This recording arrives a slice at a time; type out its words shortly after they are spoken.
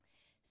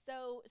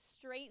So,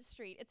 Straight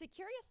Street. It's a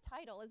curious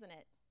title, isn't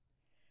it?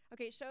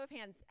 Okay, show of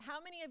hands. How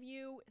many of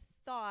you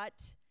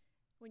thought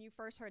when you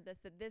first heard this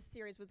that this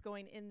series was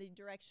going in the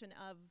direction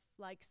of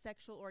like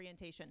sexual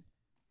orientation?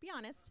 Be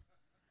honest.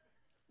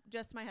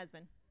 Just my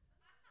husband.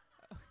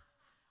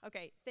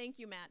 Okay, thank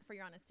you, Matt, for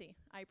your honesty.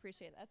 I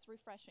appreciate it. That's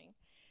refreshing.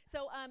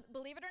 So,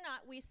 believe it or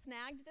not, we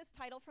snagged this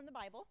title from the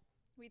Bible.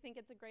 We think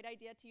it's a great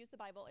idea to use the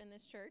Bible in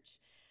this church.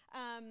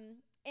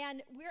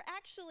 And we're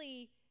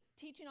actually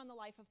teaching on the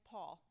life of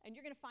Paul. And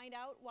you're going to find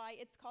out why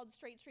it's called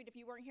Straight Street. If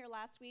you weren't here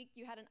last week,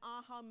 you had an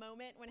aha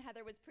moment when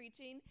Heather was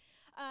preaching.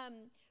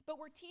 But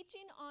we're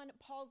teaching on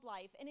Paul's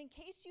life. And in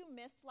case you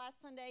missed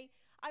last Sunday,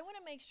 I want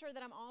to make sure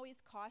that I'm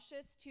always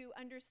cautious to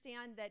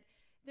understand that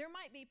there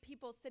might be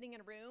people sitting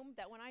in a room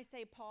that when I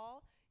say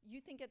Paul, you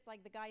think it's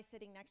like the guy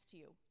sitting next to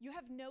you. You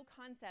have no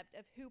concept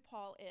of who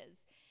Paul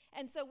is.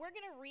 And so we're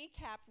going to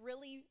recap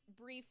really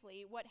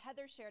briefly what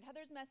Heather shared.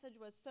 Heather's message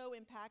was so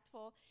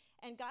impactful,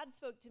 and God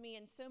spoke to me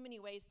in so many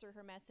ways through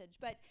her message.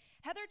 But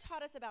Heather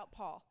taught us about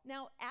Paul.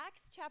 Now,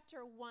 Acts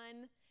chapter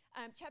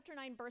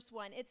 9, verse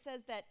 1, it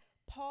says that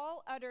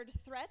Paul uttered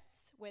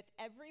threats with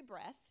every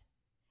breath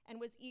and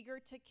was eager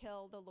to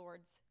kill the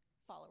Lord's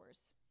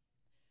followers.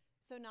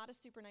 So not a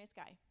super nice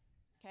guy,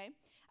 okay?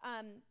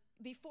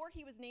 Before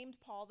he was named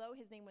Paul, though,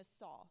 his name was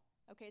Saul.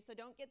 Okay, so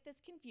don't get this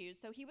confused.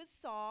 So he was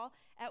Saul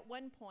at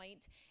one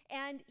point,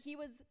 and he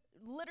was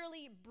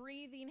literally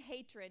breathing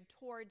hatred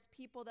towards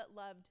people that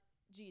loved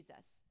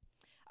Jesus.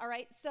 All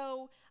right,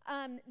 so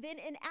then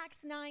in Acts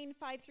 9,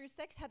 5 through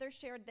 6, Heather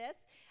shared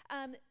this,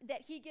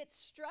 that he gets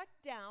struck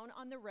down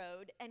on the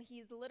road and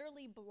he's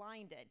literally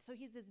blinded. So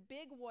he's this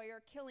big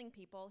warrior killing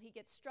people. He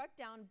gets struck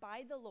down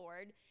by the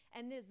Lord,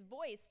 and this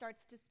voice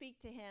starts to speak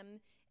to him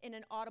in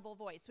an audible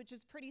voice, which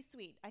is pretty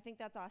sweet. I think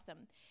that's awesome.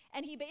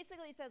 And he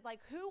basically says, like,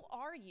 who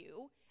are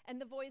you? And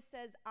the voice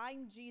says,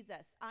 I'm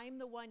Jesus. I'm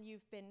the one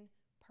you've been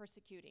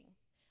persecuting.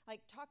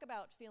 Like, talk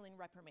about feeling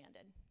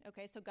reprimanded.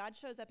 Okay, so God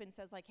shows up and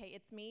says, like, hey,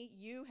 it's me.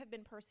 You have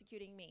been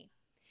persecuting me.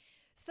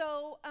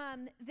 So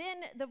then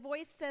the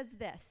voice says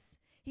this.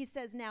 He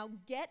says, now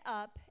get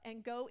up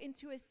and go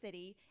into a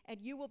city, and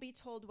you will be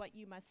told what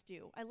you must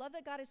do. I love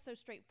that God is so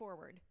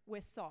straightforward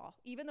with Saul.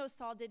 Even though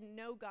Saul didn't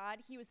know God,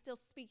 he was still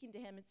speaking to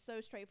him. It's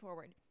so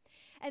straightforward.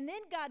 And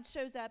then God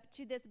shows up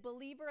to this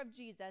believer of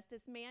Jesus,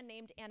 this man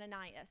named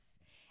Ananias.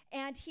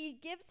 And he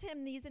gives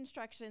him these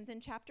instructions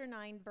in chapter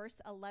 9, verse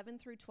 11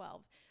 through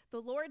 12. The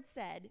Lord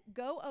said,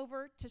 go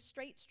over to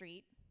Straight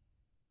Street.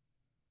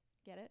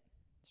 Get it?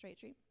 Straight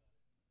Street.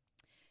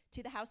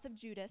 To the house of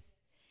Judas.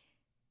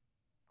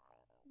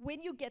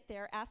 When you get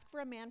there, ask for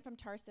a man from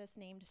Tarsus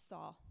named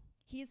Saul.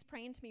 He is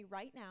praying to me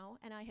right now,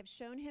 and I have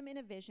shown him in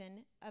a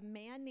vision a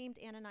man named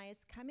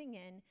Ananias coming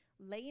in,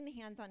 laying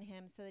hands on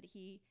him so that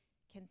he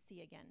can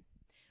see again.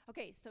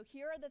 Okay, so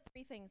here are the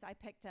three things I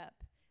picked up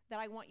that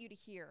I want you to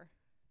hear.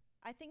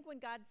 I think when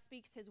God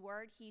speaks his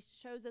word, he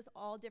shows us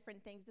all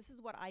different things. This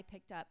is what I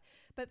picked up.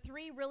 But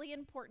three really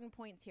important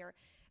points here.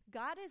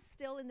 God is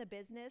still in the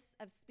business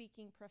of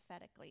speaking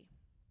prophetically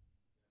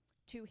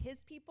to his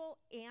people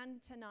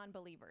and to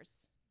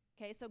non-believers.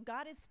 Okay, so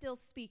God is still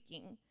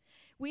speaking.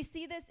 We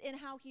see this in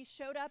how he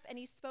showed up and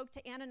he spoke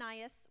to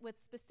Ananias with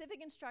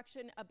specific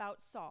instruction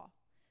about Saul.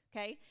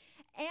 Okay,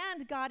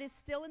 and God is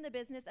still in the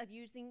business of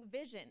using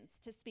visions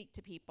to speak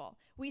to people.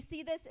 We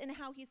see this in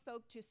how he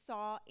spoke to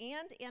Saul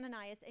and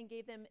Ananias and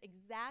gave them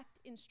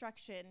exact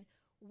instruction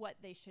what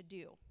they should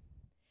do.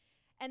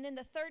 And then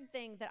the third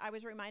thing that I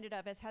was reminded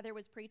of as Heather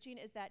was preaching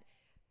is that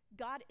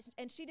God,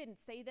 and she didn't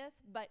say this,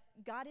 but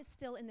God is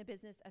still in the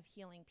business of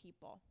healing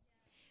people.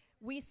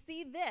 We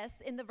see this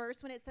in the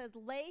verse when it says,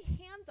 lay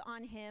hands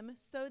on him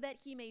so that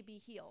he may be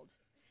healed.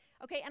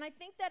 Okay, and I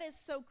think that is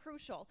so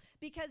crucial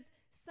because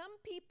some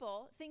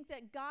people think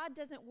that God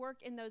doesn't work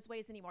in those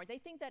ways anymore. They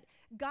think that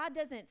God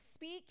doesn't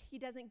speak, he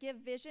doesn't give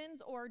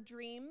visions or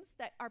dreams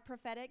that are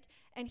prophetic,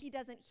 and he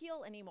doesn't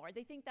heal anymore.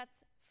 They think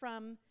that's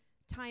from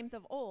times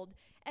of old.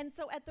 And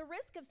so at the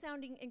risk of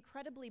sounding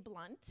incredibly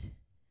blunt,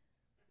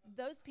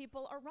 those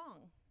people are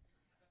wrong.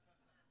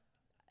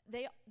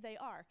 They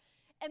are.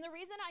 And the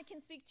reason I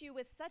can speak to you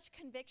with such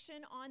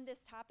conviction on this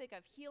topic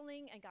of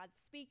healing and God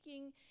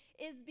speaking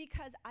is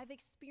because I've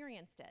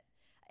experienced it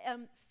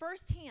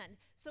firsthand.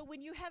 So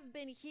when you have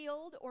been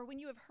healed or when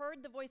you have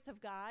heard the voice of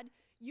God,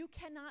 you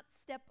cannot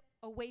step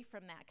away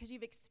from that because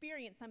you've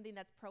experienced something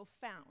that's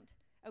profound,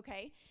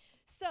 okay?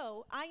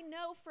 So I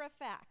know for a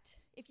fact,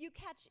 if you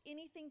catch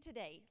anything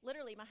today,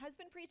 literally my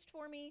husband preached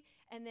for me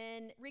and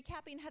then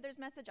recapping Heather's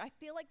message, I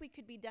feel like we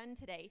could be done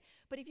today.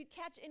 But if you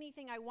catch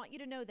anything, I want you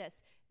to know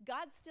this.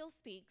 God still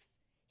speaks.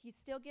 He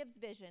still gives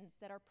visions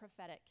that are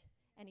prophetic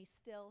and he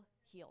still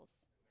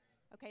heals.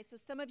 Okay, so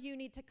some of you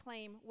need to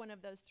claim one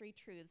of those three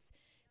truths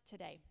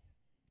today.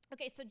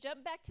 Okay, so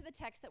jump back to the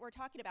text that we're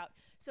talking about.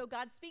 So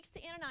God speaks to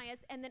Ananias,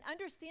 and then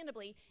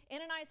understandably,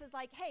 Ananias is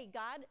like, hey,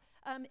 God,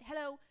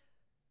 hello,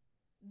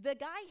 the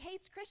guy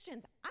hates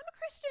Christians. I'm a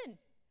Christian.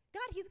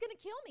 God, he's going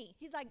to kill me.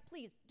 He's like,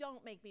 please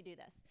don't make me do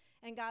this.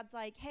 And God's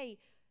like, hey,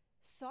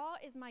 Saul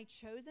is my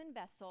chosen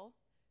vessel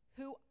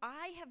who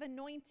I have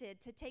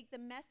anointed to take the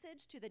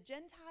message to the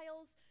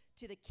Gentiles,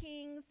 to the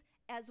kings,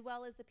 as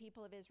well as the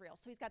people of Israel.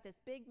 So he's got this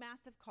big,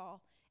 massive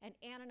call, and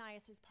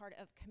Ananias is part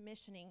of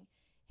commissioning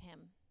him.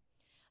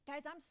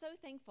 Guys, I'm so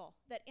thankful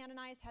that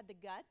Ananias had the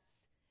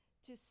guts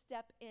to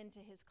step into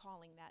his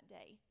calling that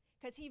day,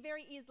 because he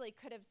very easily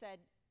could have said,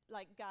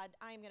 like, God,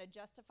 I'm going to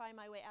justify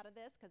my way out of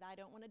this because I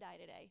don't want to die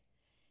today.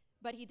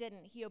 But he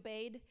didn't. He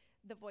obeyed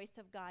the voice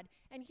of God.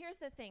 And here's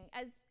the thing.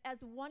 As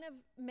one of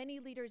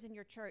many leaders in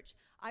your church,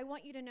 I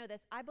want you to know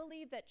this. I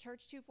believe that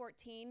Church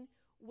 214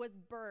 was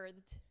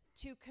birthed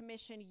to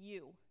commission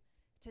you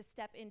to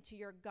step into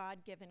your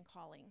God-given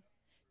calling,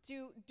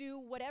 to do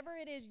whatever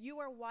it is you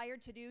are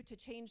wired to do to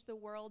change the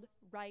world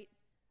right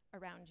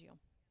around you.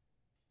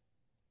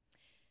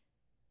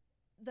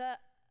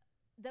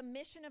 The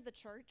mission of the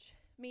church,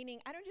 meaning,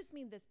 I don't just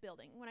mean this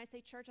building. When I say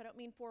church, I don't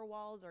mean 4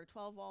 walls or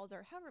 12 walls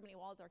or however many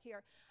walls are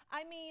here.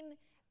 I mean,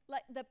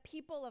 like, the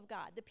people of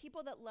God, the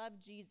people that love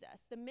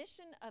Jesus. The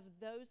mission of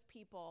those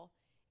people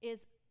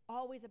is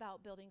always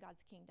about building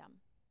God's kingdom.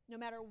 No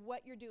matter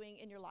what you're doing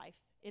in your life,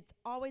 it's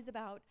always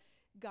about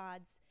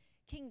God's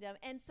kingdom.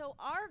 And so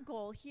our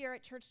goal here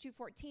at Church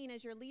 214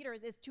 as your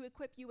leaders is to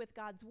equip you with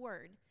God's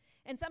word.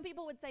 And some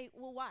people would say,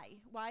 well, why?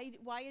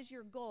 Why is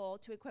your goal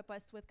to equip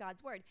us with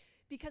God's word?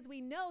 Because we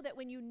know that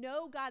when you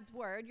know God's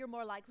word, you're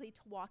more likely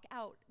to walk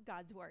out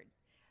God's word.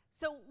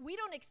 So we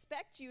don't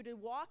expect you to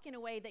walk in a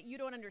way that you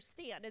don't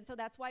understand. And so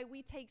that's why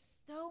we take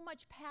so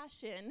much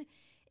passion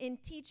in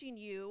teaching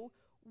you,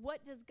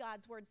 what does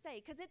God's word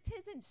say? Because it's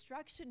his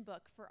instruction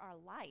book for our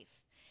life.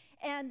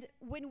 And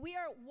when we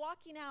are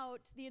walking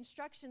out the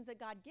instructions that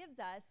God gives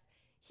us,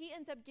 he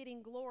ends up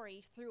getting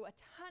glory through a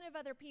ton of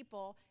other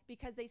people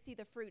because they see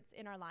the fruits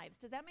in our lives.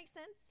 Does that make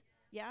sense?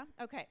 Yeah?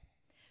 Okay.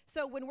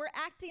 So when we're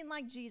acting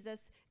like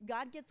Jesus,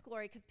 God gets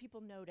glory because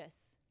people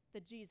notice the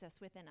Jesus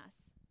within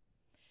us.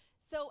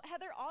 So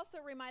Heather also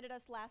reminded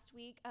us last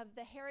week of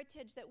the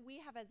heritage that we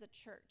have as a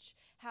church,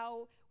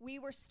 how we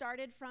were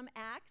started from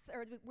Acts,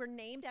 or we're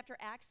named after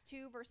Acts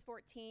 2, verse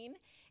 14,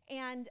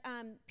 and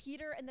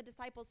Peter and the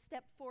disciples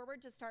stepped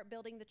forward to start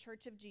building the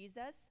Church of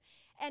Jesus,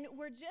 and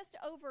we're just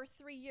over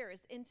 3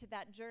 years into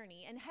that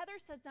journey, and Heather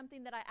said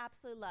something that I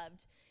absolutely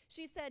loved.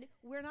 She said,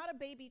 we're not a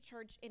baby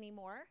church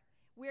anymore.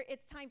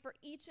 It's time for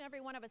each and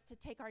every one of us to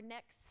take our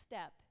next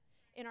step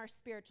in our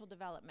spiritual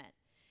development.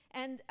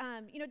 And,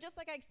 just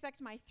like I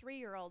expect my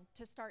 3-year-old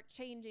to start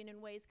changing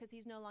in ways because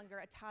he's no longer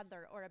a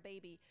toddler or a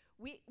baby,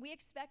 we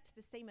expect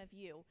the same of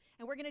you.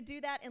 And we're going to do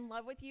that in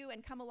love with you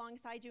and come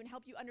alongside you and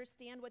help you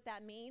understand what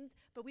that means.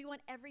 But we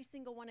want every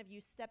single one of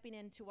you stepping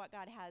into what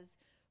God has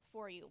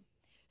for you.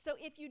 So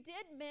if you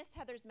did miss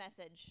Heather's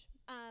message,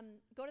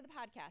 go to the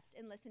podcast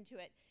and listen to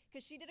it,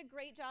 because she did a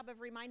great job of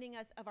reminding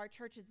us of our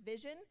church's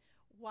vision,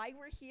 why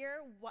we're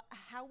here,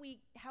 how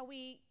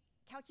we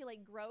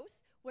calculate growth.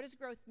 What does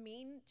growth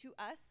mean to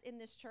us in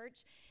this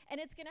church? And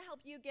it's going to help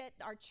you get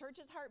our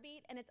church's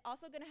heartbeat, and it's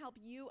also going to help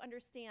you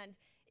understand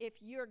if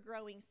you're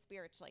growing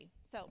spiritually.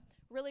 So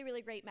really,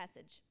 really great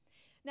message.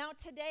 Now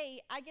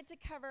today, I get to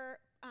cover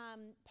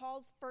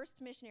Paul's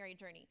first missionary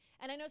journey.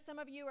 And I know some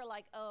of you are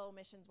like, oh,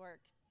 missions work,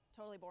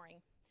 totally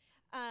boring.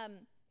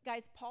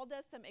 Guys, Paul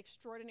does some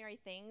extraordinary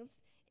things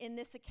in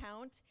this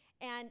account,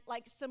 and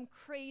like some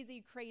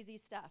crazy, crazy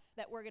stuff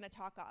that we're going to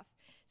talk off.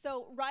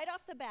 So right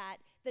off the bat,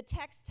 the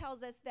text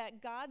tells us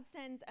that God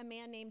sends a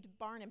man named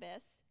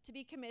Barnabas to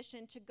be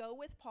commissioned to go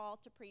with Paul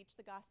to preach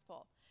the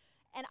gospel.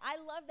 And I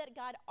love that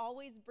God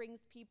always brings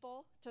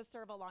people to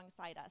serve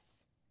alongside us.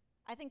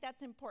 I think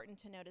that's important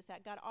to notice,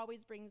 that God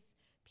always brings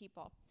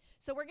people.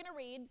 So we're going to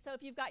read. So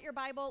if you've got your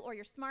Bible or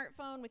your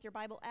smartphone with your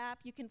Bible app,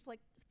 you can flip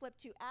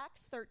to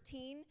Acts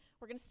 13.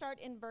 We're going to start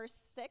in verse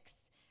 6.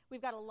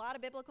 We've got a lot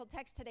of biblical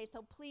text today,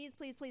 so please,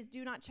 please, please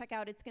do not check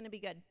out. It's going to be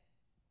good.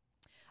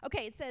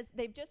 Okay, it says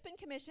they've just been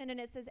commissioned, and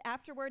it says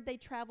afterward they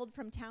traveled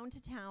from town to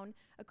town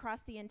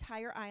across the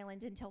entire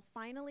island until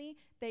finally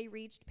they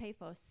reached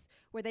Paphos,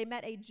 where they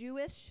met a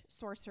Jewish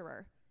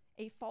sorcerer,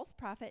 a false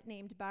prophet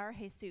named Bar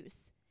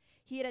Jesus.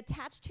 He had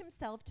attached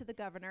himself to the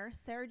governor,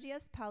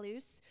 Sergius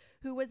Paulus,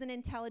 who was an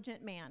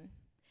intelligent man.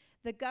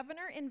 The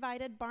governor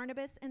invited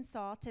Barnabas and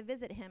Saul to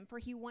visit him, for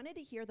he wanted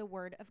to hear the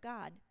word of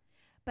God.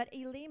 But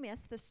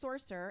Elymas, the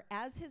sorcerer,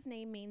 as his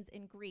name means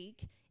in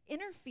Greek,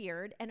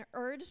 interfered and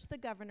urged the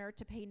governor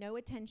to pay no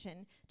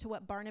attention to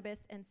what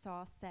Barnabas and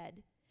Saul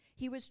said.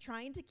 He was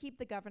trying to keep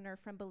the governor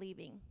from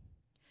believing.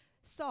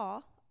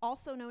 Saul,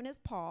 also known as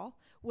Paul,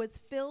 was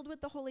filled with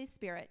the Holy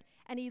Spirit,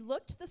 and he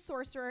looked the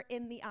sorcerer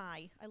in the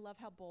eye. I love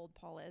how bold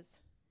Paul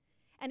is.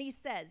 And he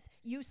says,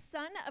 "You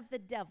son of the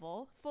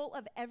devil, full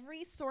of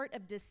every sort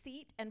of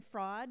deceit and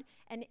fraud,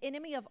 an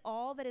enemy of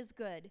all that is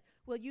good,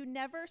 will you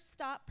never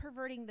stop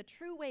perverting the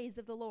true ways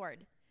of the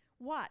Lord?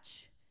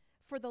 Watch,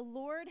 for the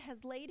Lord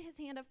has laid his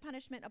hand of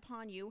punishment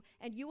upon you,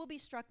 and you will be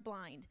struck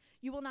blind.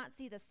 You will not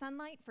see the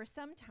sunlight for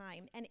some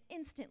time." And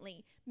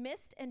instantly,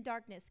 mist and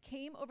darkness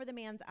came over the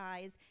man's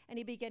eyes, and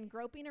he began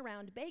groping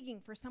around, begging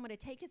for someone to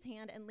take his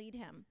hand and lead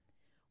him.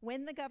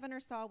 When the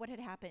governor saw what had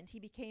happened, he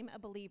became a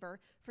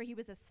believer, for he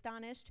was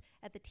astonished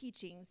at the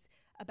teachings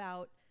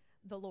about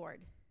the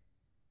Lord.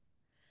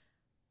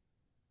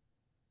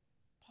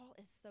 Paul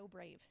is so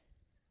brave.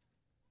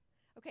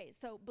 Okay,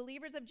 so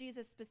believers of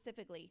Jesus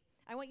specifically,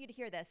 I want you to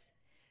hear this.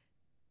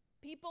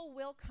 People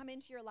will come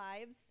into your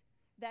lives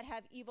that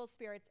have evil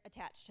spirits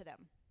attached to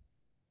them.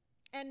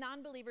 And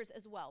non-believers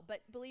as well.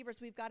 But believers,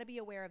 we've got to be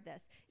aware of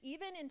this.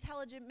 Even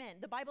intelligent men,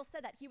 the Bible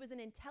said that he was an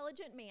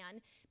intelligent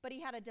man, but he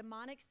had a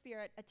demonic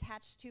spirit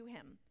attached to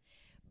him.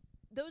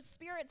 Those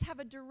spirits have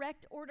a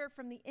direct order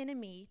from the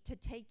enemy to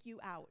take you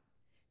out,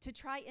 to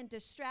try and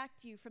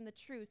distract you from the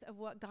truth of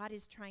what God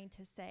is trying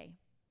to say.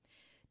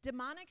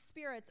 Demonic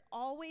spirits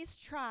always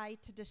try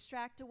to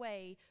distract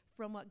away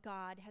from what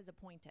God has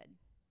appointed.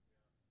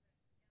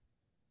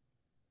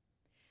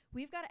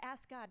 We've got to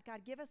ask God,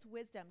 God, give us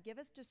wisdom, give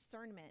us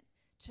discernment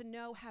to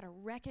know how to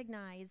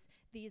recognize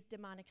these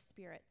demonic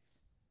spirits.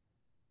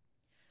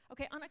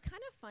 Okay, on a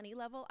kind of funny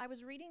level, I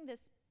was reading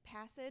this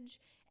passage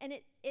and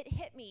it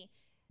hit me.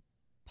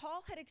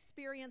 Paul had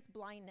experienced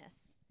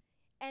blindness.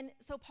 And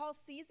so Paul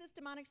sees this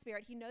demonic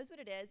spirit, he knows what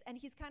it is, and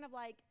he's kind of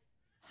like,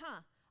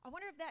 I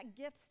wonder if that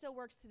gift still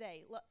works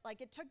today. Like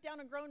it took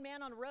down a grown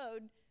man on a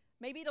road,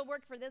 maybe it'll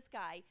work for this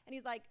guy. And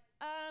he's like,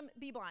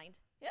 be blind.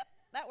 Yep,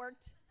 that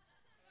worked.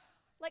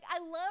 Like, I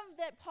love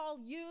that Paul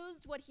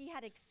used what he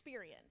had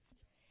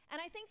experienced. And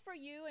I think for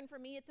you and for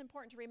me, it's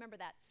important to remember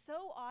that.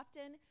 So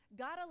often,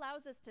 God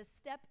allows us to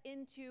step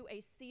into a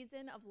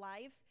season of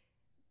life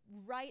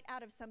right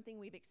out of something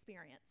we've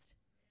experienced.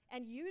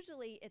 And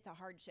usually, it's a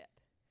hardship.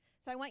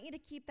 So I want you to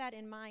keep that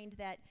in mind,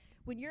 that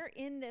when you're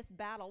in this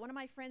battle, one of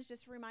my friends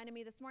just reminded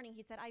me this morning,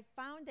 he said, I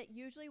found that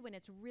usually when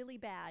it's really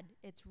bad,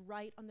 it's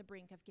right on the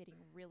brink of getting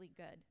really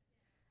good.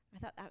 I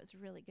thought that was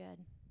really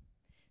good.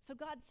 So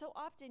God so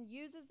often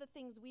uses the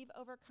things we've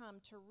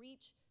overcome to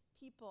reach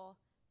people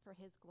for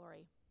his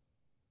glory.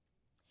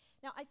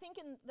 Now, I think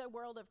in the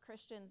world of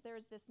Christians,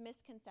 there's this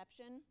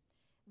misconception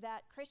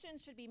that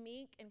Christians should be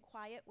meek and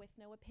quiet with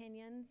no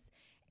opinions.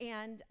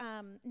 And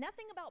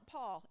nothing about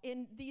Paul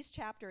in these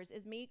chapters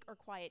is meek or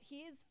quiet.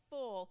 He is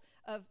full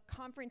of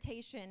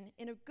confrontation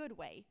in a good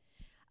way.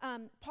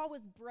 Paul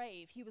was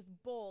brave. He was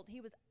bold. He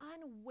was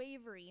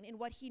unwavering in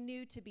what he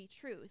knew to be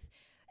truth.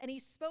 And he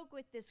spoke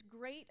with this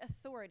great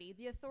authority,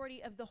 the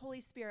authority of the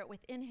Holy Spirit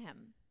within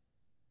him.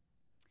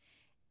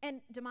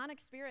 And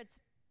demonic spirits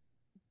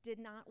did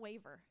not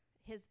waver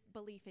his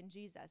belief in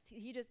Jesus.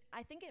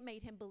 I think it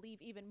made him believe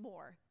even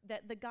more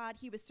that the God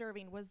he was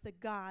serving was the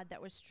God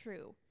that was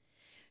true.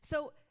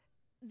 So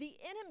the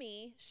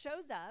enemy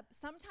shows up,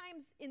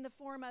 sometimes in the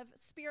form of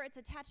spirits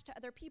attached to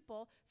other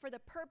people, for the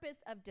purpose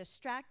of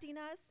distracting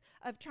us,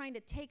 of trying to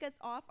take us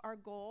off our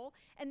goal.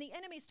 And the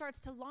enemy starts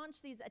to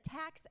launch these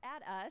attacks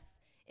at us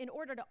in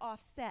order to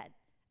offset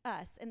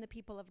us and the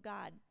people of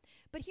God.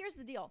 But here's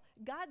the deal.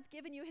 God's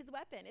given you his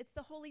weapon. It's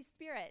the Holy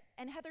Spirit.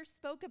 And Heather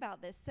spoke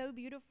about this so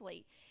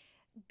beautifully.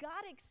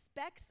 God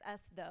expects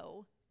us,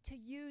 though, to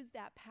use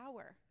that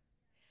power.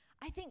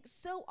 I think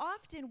so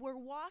often we're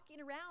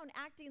walking around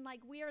acting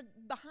like we are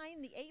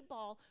behind the 8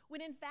 ball,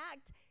 when in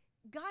fact,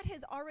 God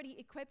has already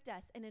equipped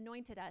us and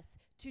anointed us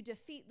to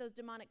defeat those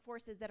demonic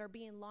forces that are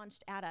being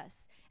launched at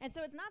us. And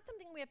so it's not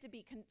something we have to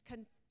be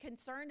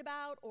concerned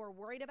about or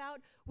worried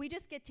about. We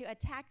just get to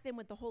attack them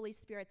with the Holy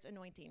Spirit's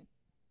anointing.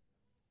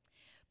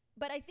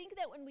 But I think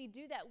that when we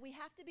do that, we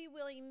have to be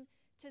willing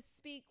to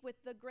speak with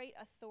the great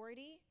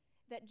authority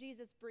that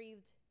Jesus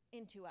breathed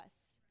into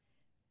us.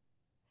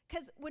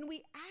 Because when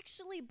we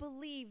actually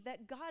believe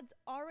that God's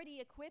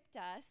already equipped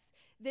us,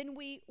 then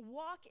we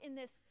walk in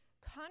this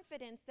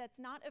confidence that's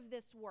not of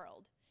this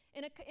world,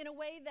 in a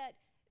way that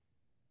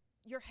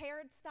your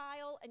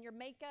hairstyle and your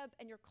makeup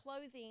and your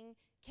clothing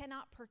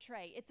cannot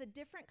portray. It's a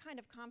different kind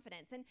of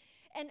confidence.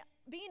 And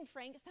being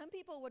frank, some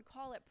people would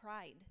call it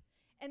pride.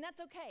 And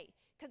that's okay,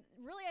 because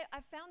really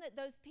I've found that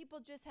those people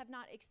just have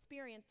not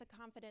experienced the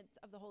confidence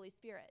of the Holy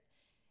Spirit.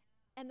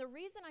 And the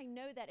reason I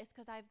know that is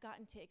because I've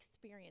gotten to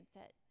experience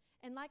it.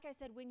 And like I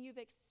said, when you've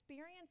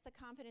experienced the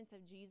confidence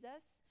of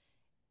Jesus,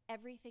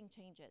 everything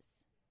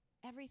changes.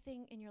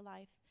 Everything in your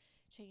life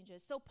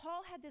changes. So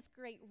Paul had this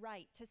great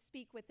right to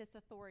speak with this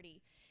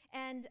authority.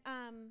 And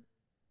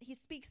he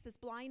speaks this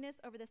blindness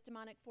over this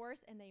demonic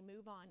force, and they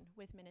move on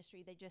with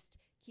ministry. They just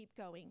keep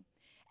going.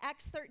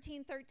 Acts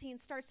 13:13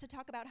 starts to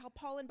talk about how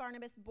Paul and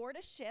Barnabas board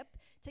a ship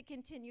to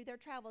continue their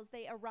travels.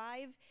 They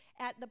arrive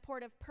at the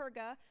port of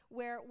Perga,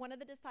 where one of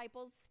the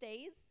disciples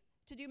stays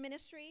to do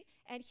ministry,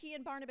 and he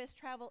and Barnabas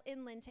travel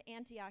inland to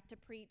Antioch to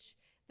preach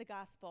the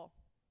gospel.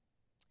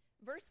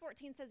 Verse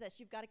 14 says this,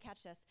 you've got to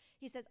catch this.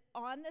 He says,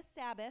 on the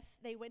Sabbath,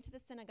 they went to the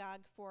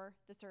synagogue for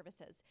the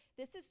services.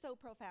 This is so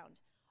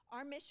profound.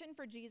 Our mission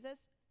for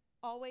Jesus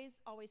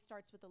always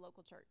starts with the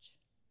local church.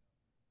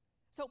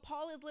 So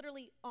Paul is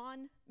literally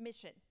on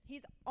mission.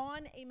 He's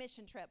on a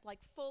mission trip, like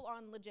full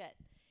on legit.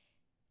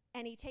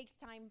 And he takes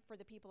time for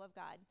the people of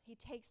God. He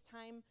takes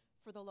time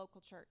for the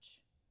local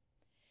church.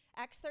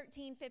 Acts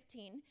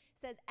 13:15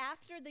 says,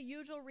 after the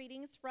usual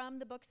readings from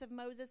the books of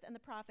Moses and the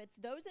prophets,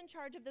 those in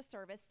charge of the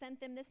service sent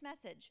them this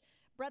message.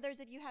 Brothers,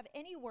 if you have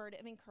any word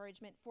of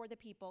encouragement for the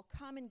people,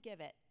 come and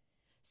give it.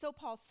 So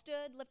Paul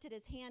stood, lifted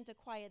his hand to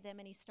quiet them,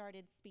 and he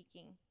started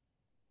speaking.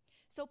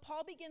 So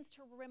Paul begins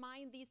to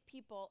remind these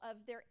people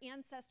of their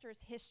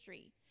ancestors'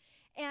 history.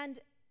 And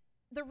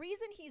the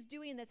reason he's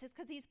doing this is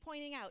because he's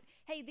pointing out,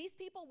 hey, these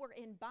people were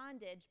in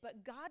bondage,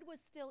 but God was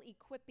still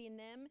equipping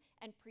them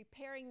and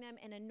preparing them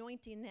and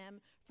anointing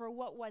them for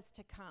what was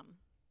to come.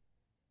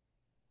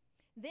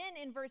 Then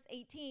in verse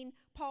 18,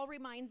 Paul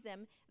reminds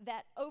them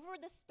that over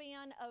the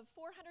span of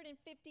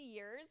 450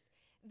 years,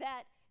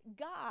 that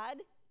God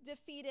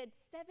defeated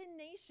 7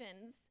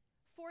 nations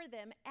for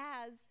them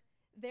as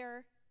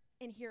their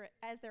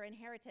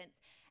inheritance.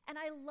 And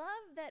I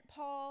love that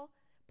Paul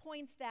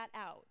points that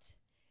out,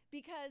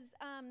 because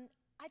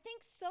I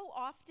think so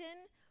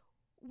often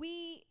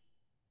we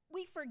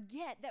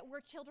forget that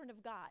we're children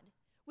of God.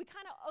 We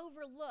kind of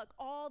overlook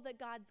all that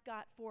God's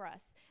got for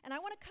us. And I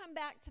want to come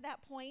back to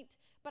that point,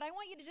 but I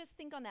want you to just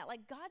think on that.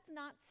 Like, God's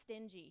not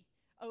stingy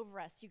over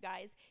us, you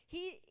guys.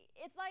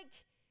 It's like,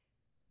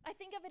 I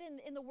think of it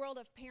in the world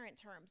of parent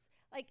terms.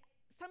 Like,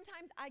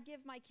 sometimes I give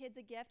my kids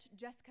a gift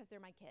just because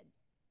they're my kid.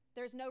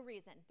 There's no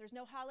reason. There's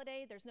no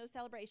holiday. There's no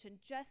celebration,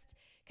 just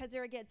because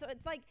they're a kid. So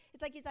it's like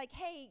he's like,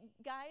 hey,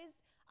 guys,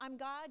 I'm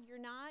God. You're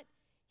not.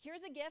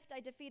 Here's a gift. I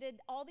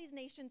defeated all these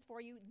nations for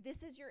you.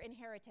 This is your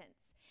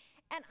inheritance.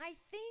 And I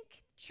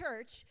think,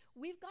 church,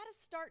 we've got to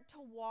start to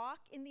walk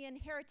in the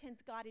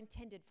inheritance God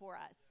intended for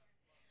us.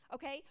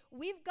 Okay?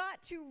 We've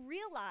got to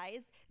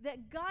realize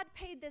that God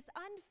paid this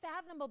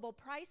unfathomable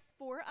price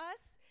for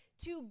us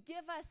to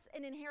give us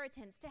an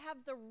inheritance, to have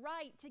the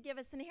right to give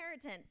us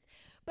inheritance.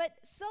 But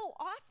so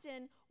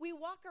often, we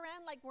walk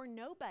around like we're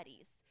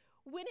nobodies,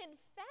 when in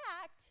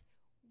fact,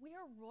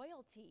 we're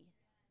royalty.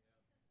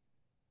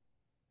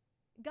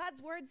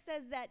 God's word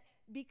says that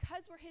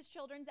because we're his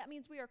children, that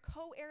means we are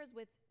co-heirs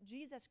with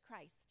Jesus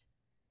Christ.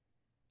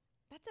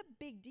 That's a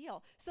big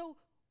deal. So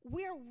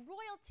we're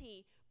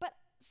royalty, but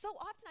so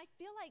often I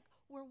feel like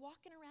we're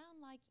walking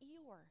around like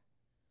Eeyore.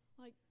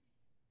 Like,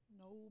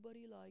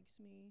 nobody likes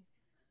me.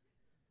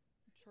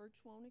 Church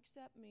won't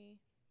accept me.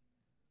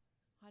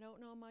 I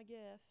don't know my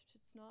gift.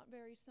 It's not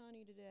very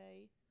sunny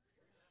today.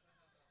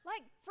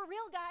 Like, for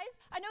real, guys,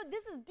 I know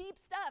this is deep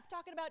stuff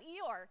talking about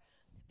Eeyore,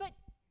 but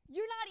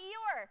you're not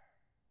Eeyore.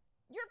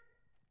 You're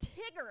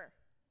Tigger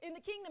in the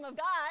kingdom of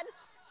God.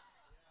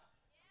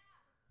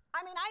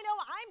 I mean, I know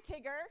I'm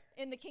Tigger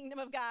in the kingdom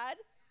of God.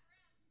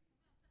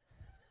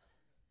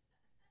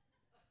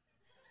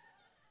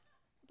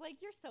 Like,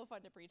 you're so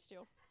fun to preach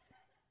to.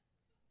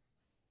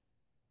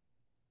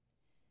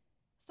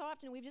 So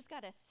often we've just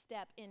got to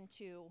step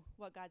into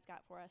what God's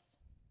got for us.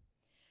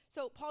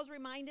 So Paul's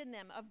reminding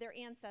them of their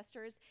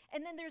ancestors.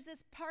 And then there's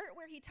this part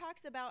where he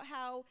talks about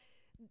how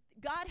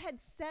God had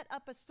set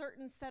up a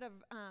certain set of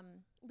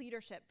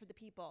leadership for the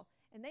people.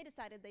 And they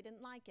decided they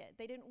didn't like it.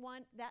 They didn't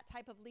want that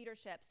type of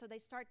leadership. So they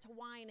start to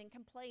whine and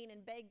complain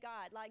and beg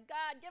God, like,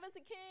 God, give us a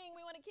king.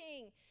 We want a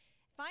king.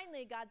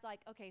 Finally, God's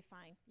like, okay,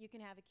 fine. You can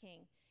have a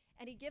king.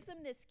 And he gives them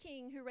this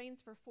king who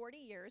reigns for 40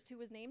 years, who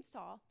was named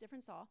Saul,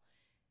 different Saul.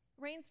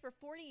 Reigns for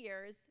 40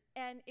 years,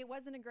 and it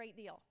wasn't a great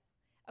deal,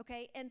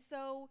 okay? And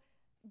so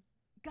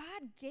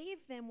God gave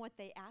them what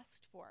they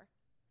asked for.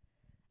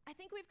 I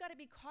think we've got to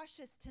be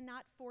cautious to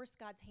not force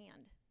God's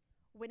hand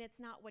when it's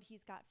not what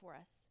he's got for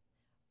us.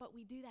 But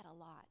we do that a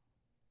lot.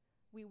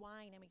 We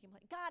whine and we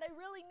complain, God, I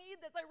really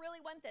need this. I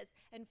really want this.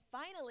 And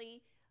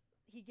finally,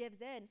 he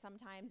gives in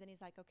sometimes, and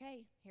he's like,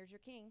 okay, here's your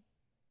king.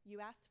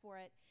 You asked for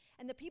it.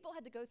 And the people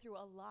had to go through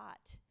a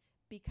lot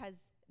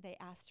because they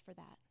asked for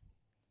that.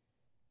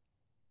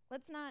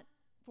 Let's not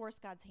force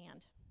God's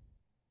hand,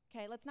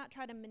 okay? Let's not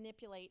try to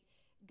manipulate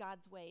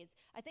God's ways.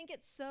 I think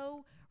it's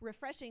so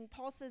refreshing.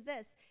 Paul says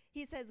this.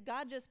 He says,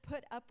 God just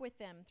put up with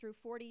them through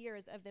 40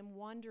 years of them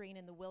wandering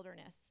in the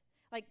wilderness.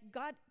 Like,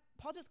 God,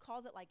 Paul just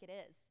calls it like it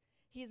is.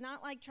 He's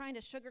not like trying to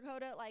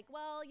sugarcoat it like,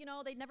 well, you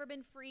know, they'd never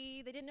been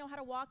free. They didn't know how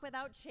to walk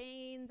without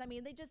chains. I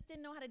mean, they just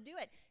didn't know how to do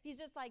it. He's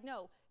just like,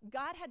 no,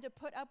 God had to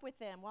put up with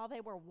them while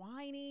they were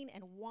whining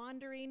and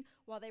wandering,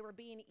 while they were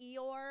being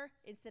Eeyore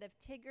instead of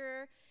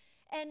Tigger.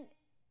 And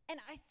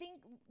I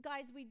think,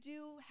 guys, we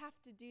do have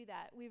to do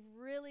that. We've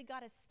really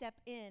got to step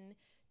in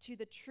to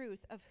the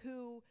truth of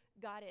who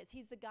God is.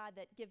 He's the God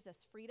that gives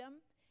us freedom,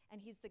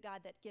 and he's the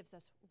God that gives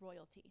us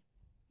royalty,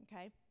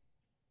 okay?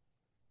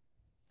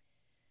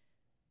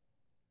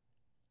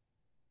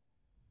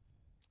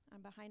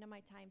 I'm behind on my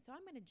time, so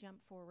I'm going to jump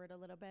forward a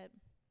little bit.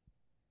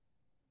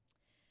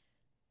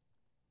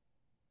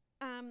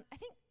 I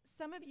think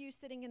some of you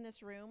sitting in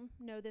this room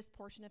know this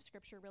portion of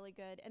Scripture really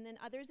good, and then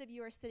others of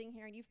you are sitting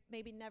here and you've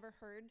maybe never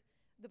heard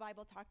the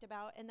Bible talked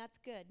about, and that's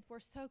good. We're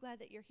so glad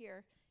that you're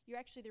here. You're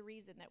actually the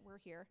reason that we're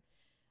here.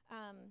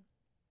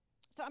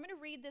 So I'm going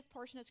to read this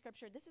portion of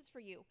Scripture. This is for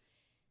you.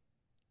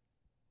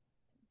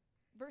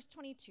 Verse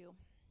 22.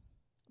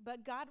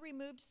 But God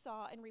removed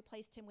Saul and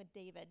replaced him with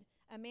David,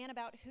 a man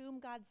about whom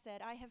God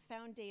said, I have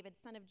found David,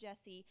 son of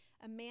Jesse,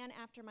 a man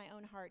after my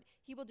own heart.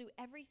 He will do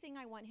everything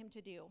I want him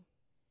to do.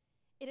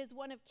 It is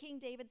one of King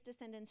David's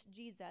descendants,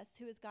 Jesus,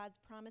 who is God's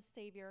promised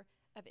Savior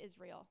of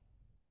Israel.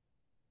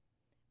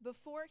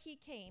 Before he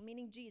came,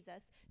 meaning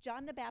Jesus,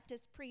 John the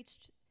Baptist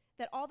preached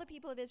that all the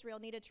people of Israel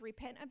needed to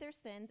repent of their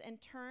sins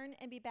and turn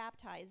and be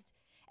baptized.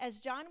 As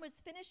John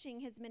was finishing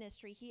his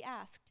ministry, he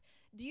asked,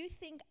 "Do you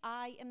think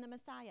I am the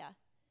Messiah?"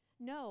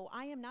 "No,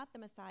 I am not the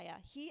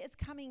Messiah. He is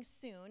coming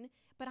soon,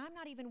 but I'm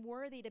not even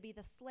worthy to be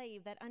the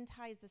slave that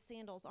unties the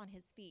sandals on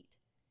his feet."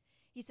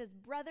 He says,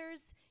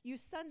 "Brothers, you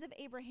sons of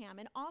Abraham,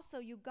 and also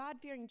you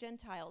God-fearing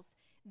Gentiles,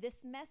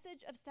 this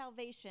message of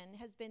salvation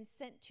has been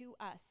sent to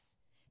us."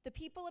 The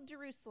people of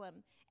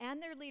Jerusalem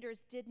and their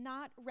leaders did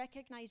not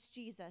recognize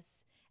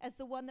Jesus as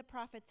the one the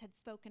prophets had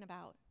spoken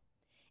about.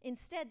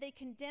 Instead, they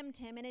condemned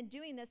him, and in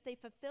doing this, they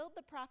fulfilled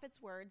the prophets'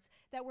 words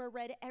that were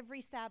read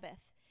every Sabbath.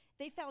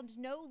 They found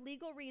no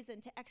legal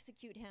reason to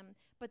execute him,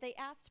 but they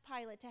asked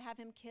Pilate to have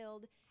him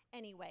killed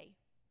anyway.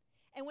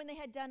 And when they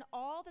had done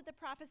all that the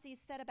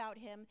prophecies said about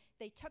him,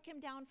 they took him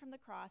down from the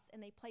cross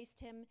and they placed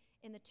him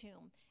in the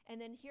tomb.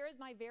 And then here is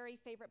my very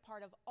favorite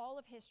part of all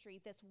of history,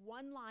 this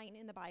one line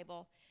in the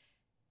Bible.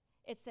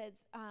 It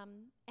says,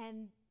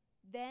 and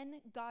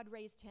then God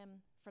raised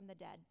him from the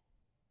dead.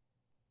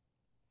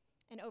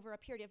 And over a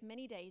period of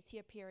many days, he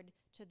appeared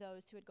to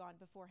those who had gone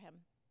before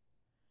him.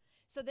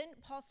 So then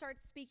Paul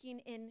starts speaking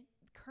in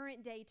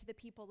current day to the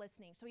people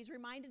listening. So he's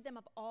reminded them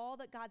of all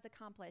that God's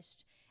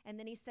accomplished. And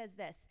then he says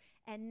this,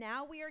 "And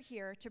now we are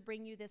here to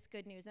bring you this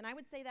good news." And I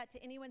would say that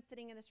to anyone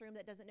sitting in this room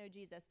that doesn't know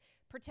Jesus.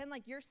 Pretend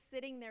like you're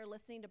sitting there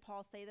listening to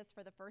Paul say this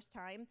for the first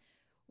time.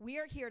 We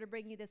are here to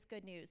bring you this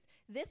good news.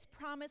 This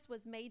promise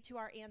was made to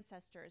our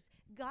ancestors.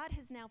 God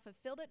has now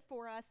fulfilled it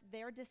for us,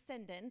 their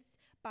descendants,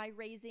 by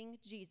raising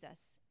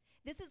Jesus.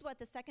 This is what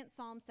the second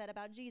Psalm said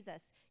about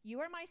Jesus. "You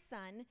are my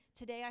son.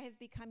 Today I have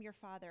become your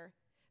father.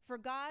 For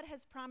God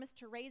has promised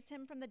to raise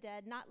him from the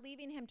dead, not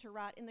leaving him to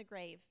rot in the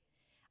grave.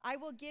 I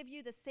will give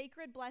you the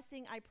sacred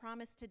blessing I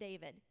promised to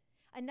David."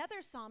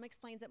 Another psalm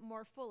explains it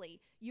more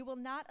fully. "You will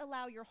not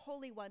allow your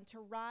Holy One to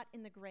rot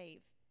in the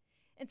grave."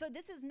 And so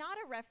this is not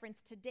a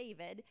reference to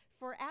David,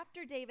 for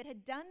after David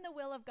had done the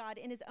will of God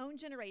in his own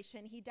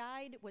generation, he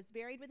died, was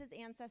buried with his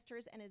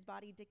ancestors, and his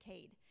body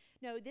decayed.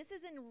 No, this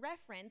is in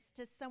reference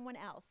to someone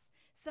else,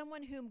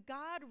 someone whom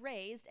God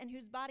raised and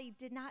whose body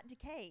did not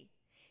decay.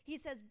 He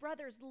says,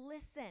 "Brothers,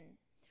 listen.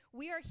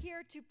 We are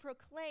here to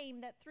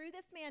proclaim that through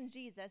this man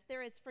Jesus,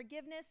 there is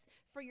forgiveness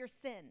for your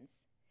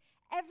sins.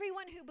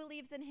 Everyone who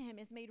believes in him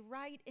is made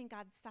right in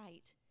God's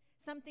sight,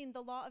 something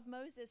the law of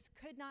Moses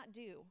could not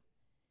do.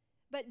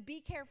 But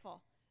be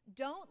careful.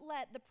 Don't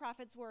let the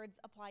prophet's words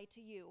apply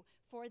to you,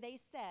 for they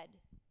said,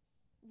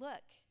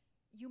 'Look,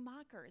 you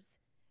mockers,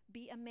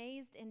 be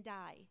amazed and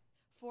die,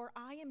 for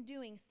I am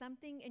doing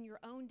something in your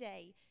own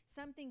day,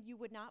 something you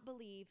would not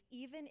believe,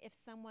 even if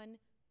someone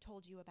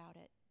told you about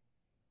it.'"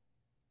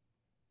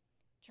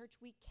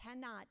 Church, we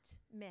cannot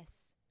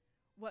miss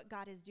what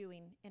God is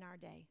doing in our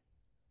day.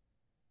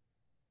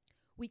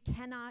 We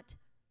cannot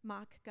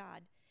mock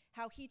God.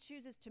 How he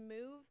chooses to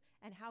move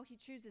and how he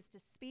chooses to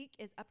speak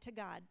is up to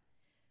God.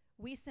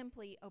 We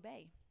simply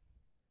obey.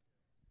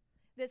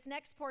 This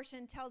next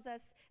portion tells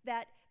us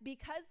that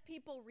because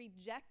people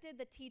rejected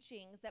the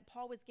teachings that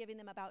Paul was giving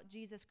them about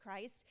Jesus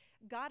Christ,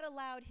 God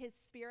allowed his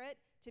spirit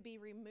to be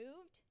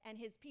removed and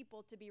his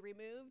people to be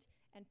removed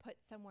and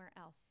put somewhere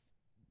else.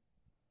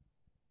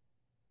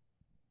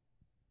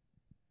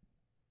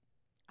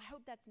 I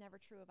hope that's never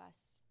true of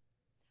us.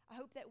 I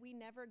hope that we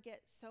never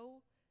get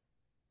so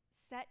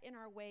set in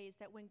our ways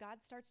that when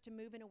God starts to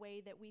move in a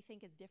way that we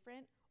think is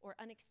different or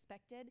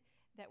unexpected,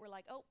 that we're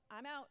like, "Oh,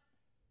 I'm out."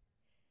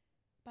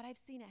 But I've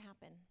seen it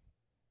happen.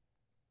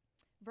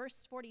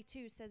 Verse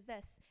 42 says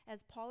this: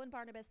 "As Paul and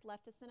Barnabas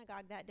left the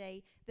synagogue that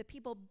day, the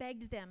people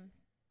begged them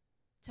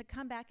to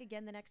come back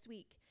again the next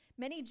week.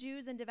 Many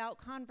Jews and devout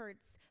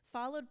converts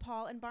followed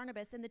Paul and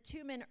Barnabas, and the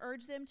two men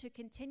urged them to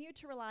continue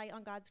to rely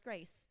on God's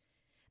grace.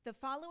 The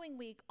following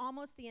week,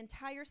 almost the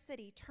entire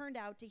city turned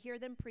out to hear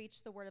them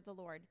preach the word of the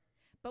Lord.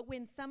 But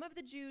when some of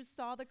the Jews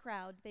saw the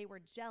crowd, they were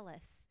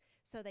jealous.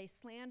 So they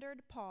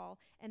slandered Paul,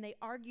 and they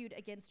argued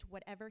against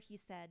whatever he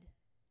said.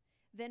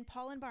 Then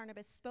Paul and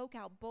Barnabas spoke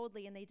out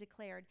boldly, and they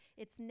declared,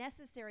 'It's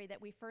necessary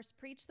that we first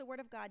preach the word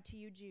of God to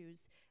you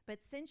Jews.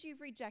 But since you've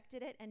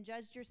rejected it and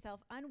judged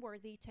yourself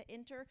unworthy to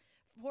enter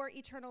for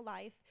eternal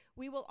life,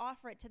 we will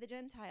offer it to the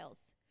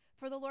Gentiles.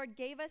 For the Lord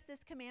gave us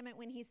this commandment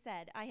when he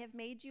said, I have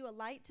made you a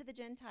light to the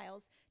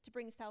Gentiles to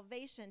bring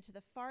salvation to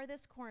the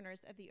farthest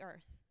corners of the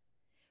earth.'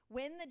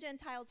 When the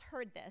Gentiles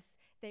heard this,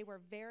 they were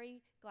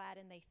very glad,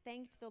 and they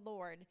thanked the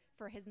Lord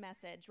for his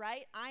message,"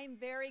 right? I'm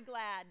very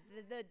glad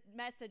the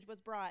message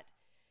was brought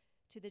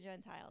to the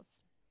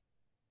Gentiles.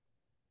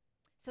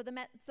 So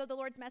the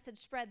Lord's message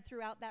spread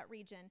throughout that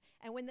region.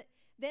 And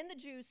then the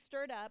Jews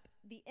stirred up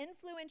the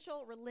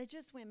influential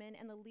religious women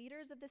and the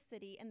leaders of the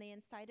city, and they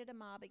incited a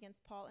mob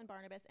against Paul and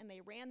Barnabas, and they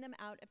ran them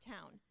out of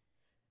town.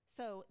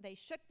 So they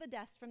shook the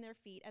dust from their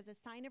feet as a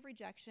sign of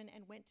rejection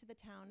and went to the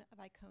town of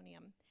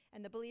Iconium.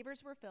 And the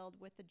believers were filled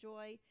with the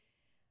joy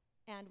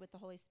and with the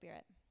Holy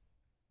Spirit.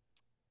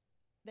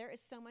 There is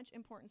so much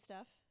important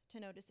stuff to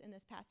notice in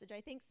this passage.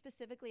 I think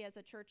specifically as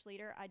a church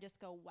leader, I just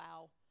go,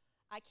 wow.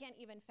 I can't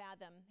even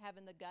fathom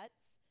having the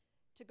guts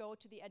to go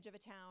to the edge of a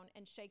town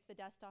and shake the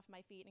dust off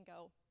my feet and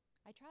go,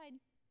 I tried.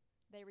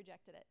 They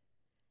rejected it.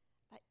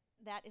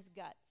 That is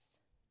guts.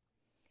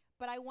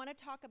 But I want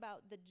to talk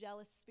about the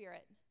jealous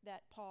spirit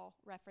that Paul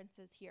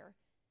references here.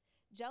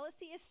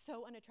 Jealousy is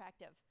so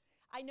unattractive.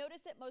 I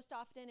notice it most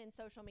often in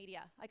social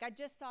media. Like I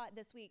just saw it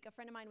this week. A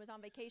friend of mine was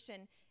on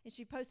vacation and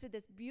she posted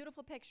this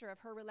beautiful picture of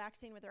her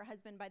relaxing with her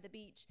husband by the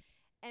beach.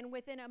 And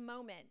within a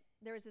moment,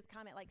 there was this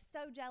comment like,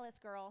 so jealous,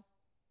 girl.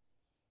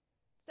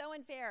 So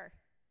unfair.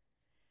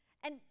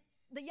 And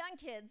the young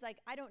kids, like,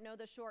 I don't know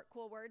the short,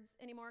 cool words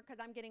anymore because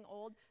I'm getting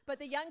old, but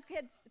the young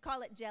kids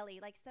call it jelly,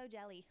 like, so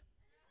jelly.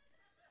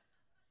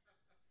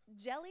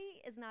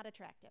 Jelly is not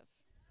attractive.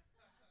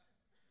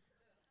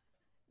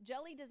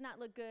 Jelly does not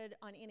look good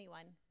on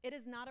anyone. It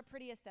is not a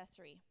pretty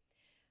accessory.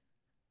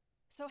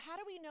 So how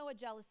do we know a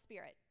jealous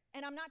spirit?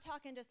 And I'm not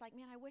talking just like,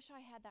 man, I wish I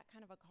had that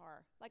kind of a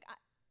car. Like,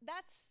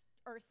 that's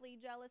earthly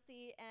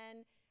jealousy,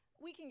 and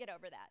we can get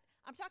over that.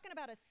 I'm talking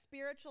about a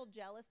spiritual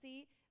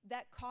jealousy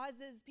that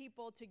causes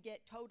people to get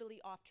totally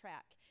off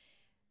track.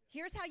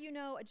 Here's how you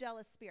know a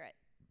jealous spirit.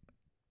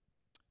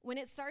 When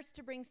it starts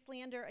to bring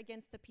slander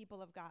against the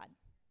people of God,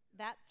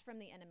 that's from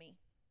the enemy.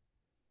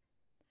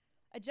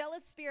 A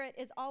jealous spirit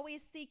is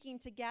always seeking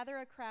to gather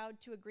a crowd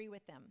to agree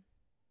with them.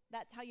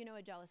 That's how you know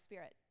a jealous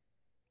spirit.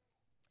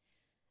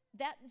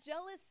 That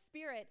jealous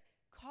spirit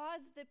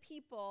caused the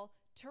people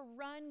to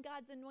run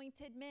God's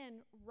anointed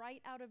men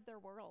right out of their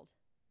world.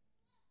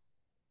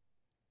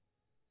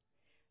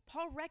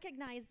 Paul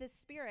recognized this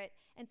spirit,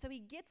 and so he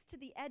gets to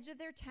the edge of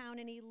their town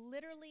and he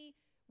literally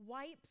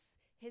wipes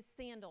his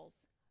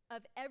sandals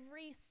of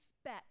every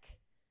speck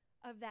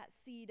of that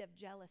seed of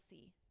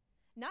jealousy.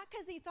 Not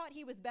because he thought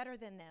he was better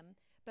than them,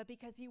 but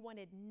because he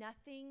wanted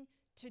nothing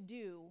to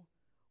do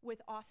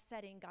with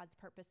offsetting God's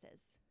purposes.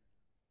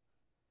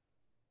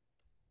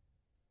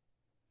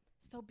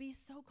 So be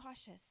so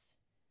cautious.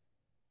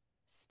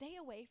 Stay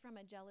away from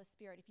a jealous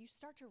spirit. If you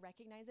start to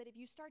recognize it, if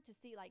you start to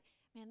see like,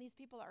 man, these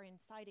people are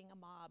inciting a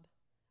mob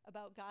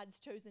about God's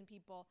chosen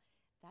people,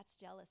 that's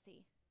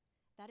jealousy.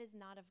 That is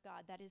not of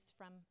God. That is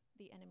from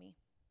the enemy.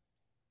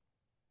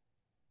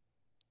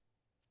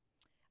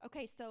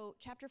 Okay, so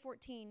chapter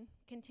 14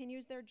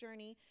 continues their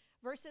journey.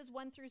 Verses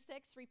 1 through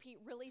 6 repeat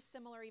really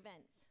similar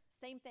events.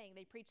 Same thing.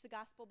 They preach the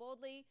gospel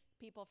boldly.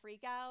 People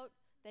freak out.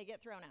 They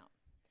get thrown out.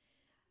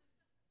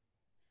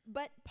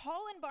 But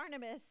Paul and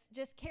Barnabas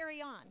just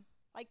carry on.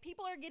 Like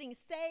people are getting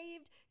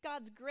saved.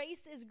 God's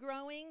grace is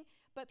growing,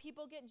 but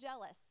people get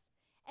jealous.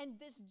 And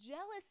this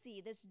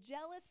jealousy, this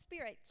jealous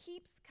spirit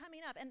keeps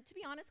coming up. And to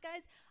be honest,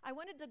 guys, I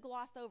wanted to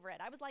gloss over it.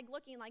 I was like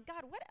looking like,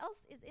 God, what else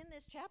is in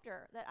this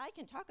chapter that I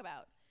can talk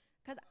about?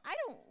 Because I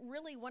don't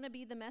really want to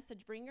be the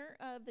message bringer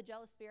of the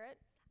jealous spirit.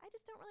 I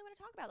just don't really want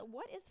to talk about it.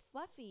 What is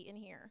fluffy in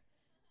here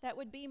that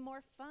would be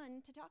more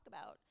fun to talk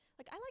about?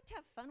 Like, I like to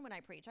have fun when I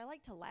preach. I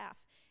like to laugh.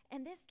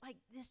 And this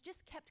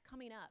just kept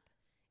coming up.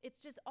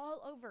 It's just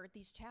all over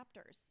these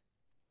chapters.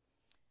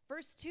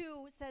 Verse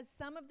 2 says,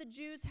 some of the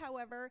Jews,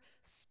 however,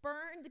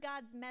 spurned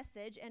God's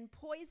message and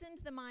poisoned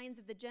the minds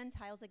of the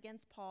Gentiles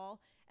against Paul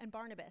and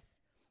Barnabas.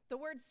 The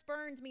word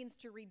spurned means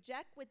to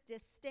reject with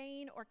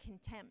disdain or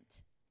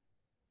contempt.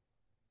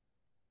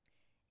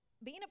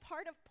 Being a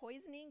part of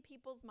poisoning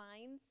people's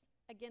minds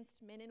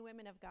against men and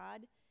women of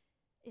God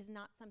is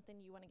not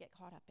something you want to get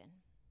caught up in.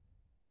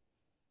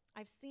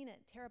 I've seen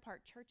it tear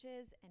apart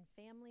churches and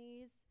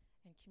families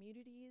and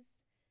communities.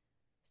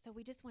 So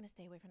we just want to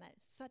stay away from that.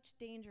 It's such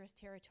dangerous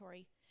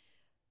territory.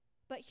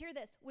 But hear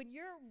this, when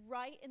you're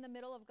right in the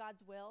middle of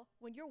God's will,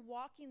 when you're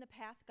walking the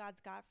path God's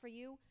got for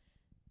you,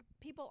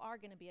 people are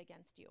going to be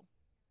against you.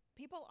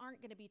 People aren't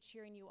going to be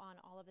cheering you on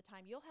all of the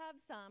time. You'll have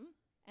some,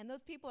 and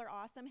those people are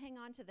awesome. Hang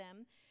on to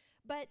them.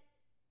 But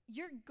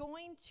you're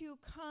going to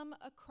come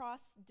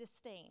across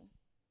disdain.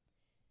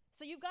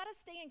 So you've got to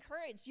stay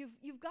encouraged.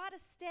 You've got to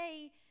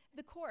stay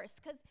the course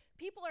because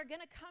people are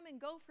going to come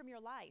and go from your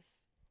life.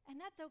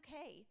 And that's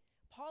okay.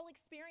 Paul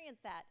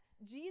experienced that.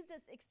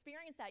 Jesus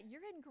experienced that.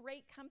 You're in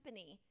great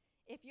company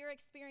if you're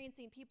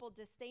experiencing people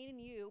disdaining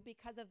you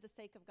because of the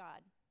sake of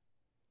God.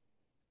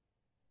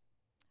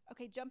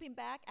 Okay, jumping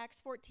back,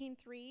 Acts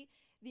 14:3,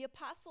 the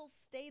apostles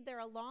stayed there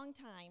a long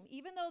time.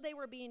 Even though they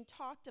were being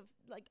talked of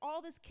like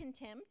all this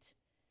contempt,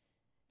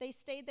 they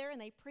stayed there and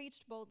they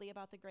preached boldly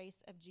about the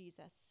grace of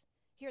Jesus.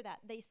 Hear that.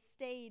 They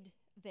stayed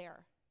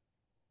there.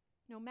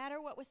 No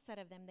matter what was said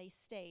of them, they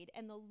stayed.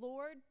 And the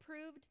Lord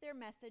proved their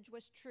message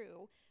was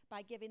true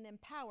by giving them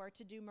power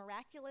to do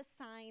miraculous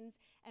signs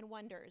and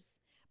wonders.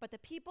 But the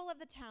people of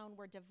the town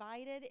were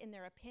divided in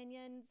their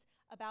opinions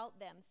about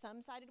them.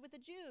 Some sided with the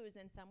Jews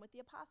and some with the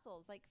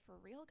apostles. Like, for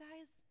real,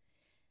 guys?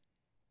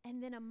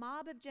 And then a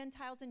mob of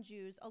Gentiles and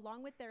Jews,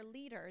 along with their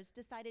leaders,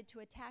 decided to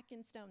attack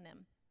and stone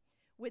them.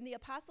 When the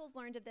apostles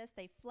learned of this,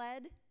 they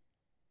fled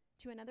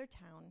to another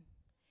town,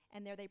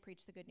 and there they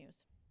preached the good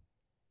news.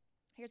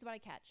 Here's what I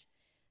catch.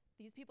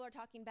 These people are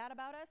talking bad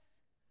about us.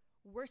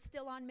 We're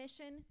still on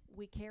mission.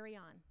 We carry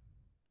on.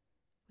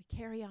 We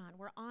carry on.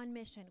 We're on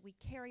mission. We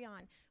carry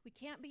on. We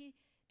can't be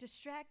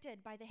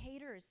distracted by the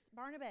haters.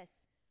 Barnabas,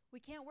 we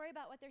can't worry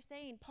about what they're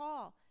saying.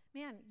 Paul,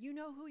 man, you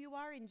know who you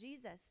are in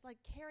Jesus. Like,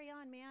 carry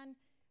on, man.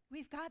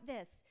 We've got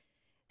this.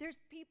 There's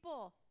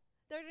people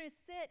that are going to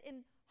sit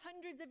in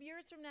hundreds of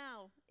years from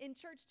now in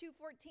Church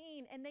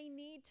 214, and they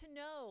need to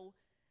know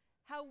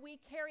how we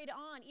carried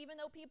on, even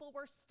though people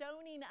were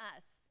stoning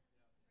us.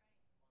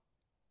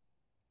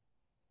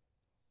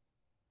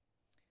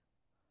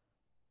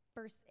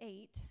 Verse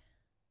 8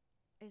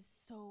 is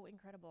so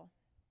incredible.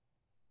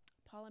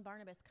 Paul and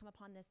Barnabas come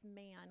upon this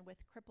man with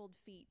crippled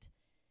feet.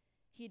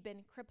 He'd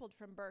been crippled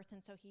from birth,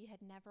 and so he had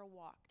never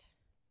walked.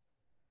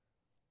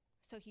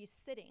 So he's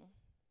sitting,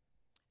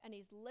 and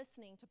he's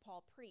listening to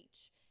Paul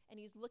preach, and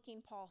he's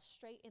looking Paul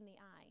straight in the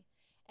eye.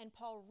 And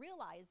Paul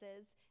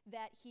realizes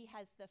that he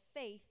has the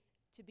faith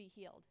to be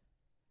healed.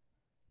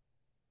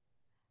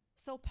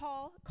 So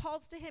Paul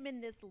calls to him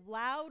in this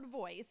loud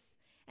voice,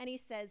 and he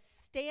says,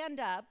 "Stand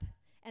up."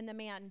 And the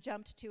man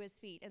jumped to his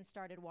feet and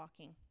started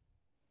walking.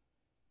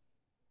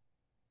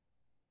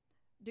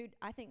 Dude,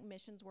 I think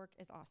missions work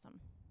is awesome.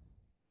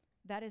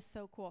 That is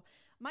so cool.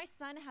 My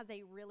son has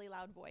a really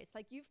loud voice.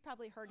 Like, you've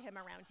probably heard him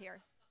around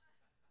here.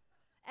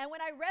 And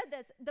when I read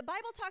this, the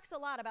Bible talks a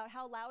lot about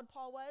how loud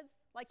Paul was.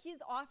 Like,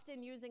 he's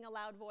often using a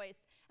loud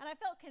voice. And I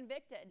felt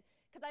convicted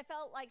because I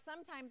felt like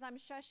sometimes I'm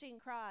shushing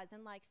Kraz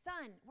and like,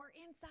 son, we're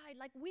inside.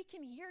 Like, we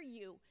can hear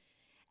you.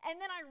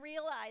 And then I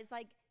realized,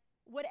 like,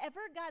 whatever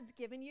God's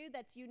given you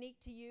that's unique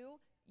to you,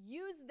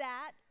 use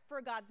that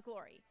for God's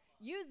glory.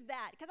 Use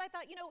that. Because I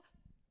thought,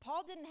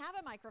 Paul didn't have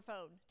a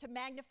microphone to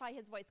magnify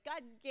his voice.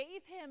 God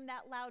gave him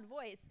that loud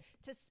voice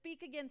to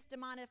speak against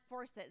demonic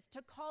forces,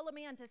 to call a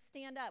man to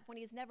stand up when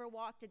he's never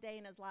walked a day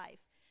in his life.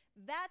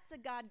 That's a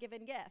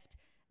God-given gift.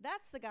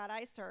 That's the God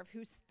I serve,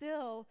 who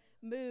still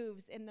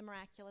moves in the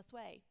miraculous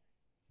way.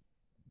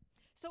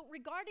 So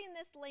regarding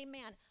this lame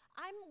man,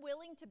 I'm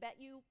willing to bet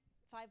you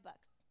 $5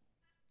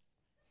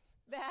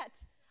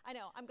 that, I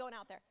know, I'm going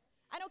out there.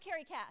 I don't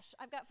carry cash.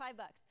 I've got $5.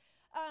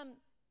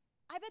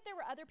 I bet there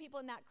were other people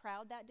in that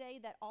crowd that day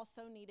that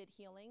also needed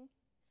healing,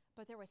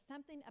 but there was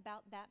something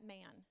about that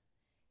man.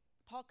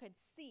 Paul could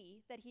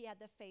see that he had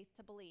the faith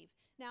to believe.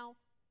 Now,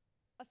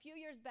 a few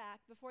years back,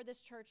 before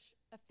this church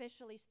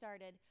officially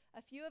started,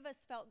 a few of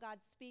us felt God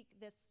speak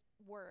this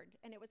word,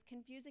 and it was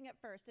confusing at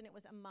first, and it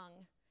was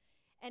among.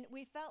 And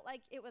we felt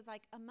like it was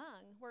like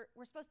among.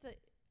 We're supposed to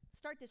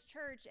start this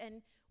church,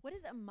 and what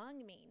does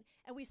among mean?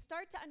 And we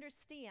start to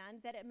understand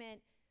that it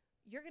meant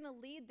you're going to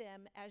lead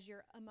them as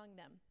you're among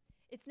them.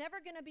 It's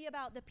never going to be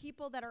about the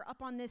people that are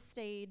up on this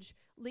stage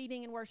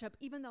leading in worship,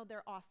 even though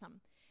they're awesome.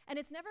 And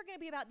it's never going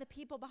to be about the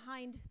people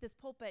behind this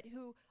pulpit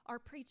who are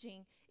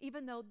preaching,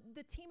 even though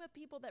the team of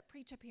people that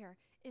preach up here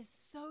is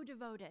so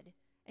devoted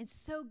and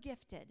so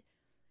gifted.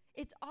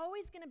 It's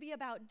always going to be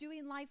about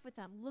doing life with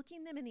them,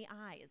 looking them in the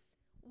eyes.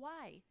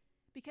 Why?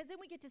 Because then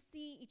we get to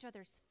see each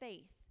other's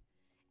faith.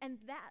 And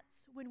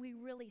that's when we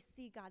really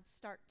see God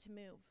start to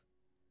move.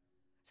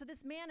 So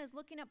this man is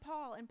looking at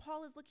Paul, and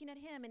Paul is looking at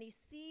him, and he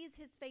sees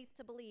his faith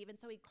to believe, and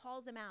so he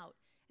calls him out,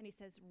 and he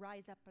says,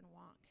 "Rise up and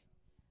walk."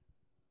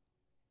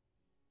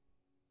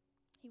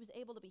 He was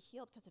able to be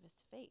healed because of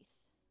his faith.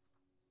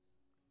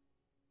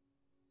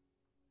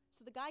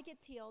 So the guy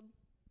gets healed,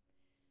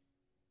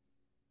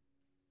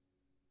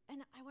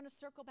 and I want to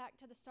circle back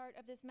to the start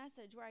of this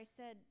message where I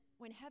said,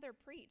 when Heather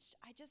preached,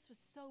 I just was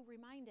so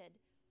reminded,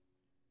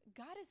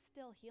 God is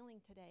still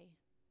healing today.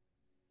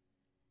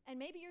 And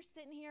maybe you're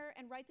sitting here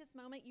and right this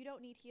moment you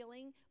don't need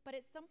healing, but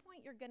at some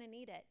point you're going to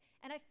need it.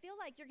 And I feel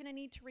like you're going to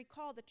need to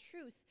recall the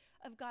truth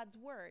of God's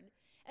word.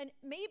 And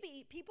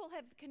maybe people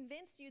have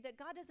convinced you that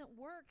God doesn't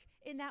work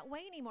in that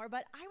way anymore,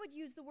 but I would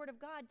use the word of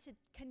God to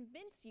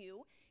convince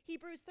you.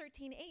 Hebrews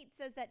 13:8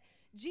 says that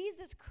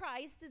Jesus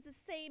Christ is the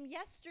same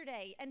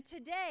yesterday and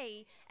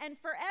today and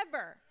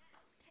forever.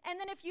 And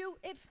then if you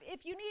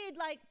need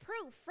like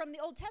proof from the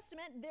Old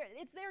Testament,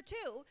 it's there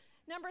too.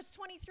 Numbers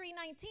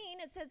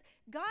 23:19, it says,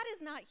 God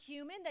is not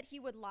human that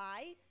he would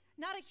lie,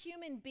 not a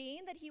human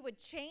being that he would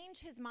change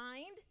his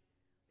mind.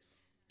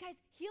 Guys,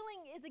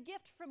 healing is a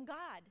gift from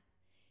God.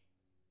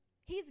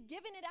 He's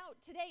given it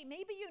out today.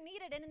 Maybe you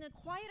need it, and in the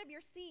quiet of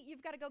your seat,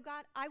 you've got to go,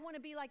 God, I want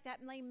to be like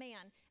that lame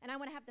man, and I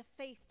want to have the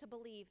faith to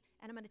believe,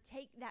 and I'm going to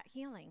take that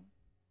healing.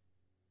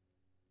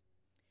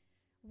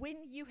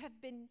 When you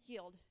have been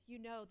healed, you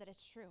know that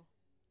it's true.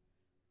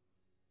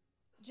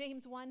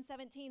 James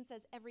 1:17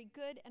 says, every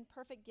good and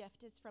perfect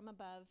gift is from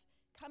above,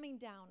 coming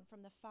down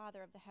from the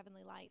Father of the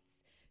heavenly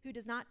lights, who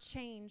does not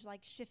change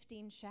like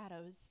shifting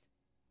shadows.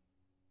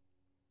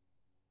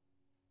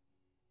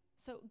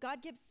 So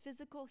God gives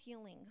physical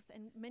healings,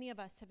 and many of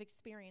us have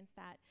experienced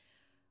that.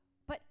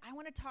 But I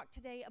want to talk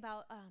today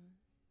about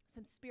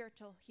some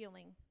spiritual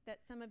healing that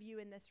some of you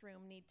in this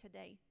room need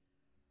today.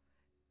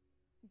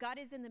 God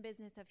is in the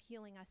business of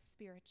healing us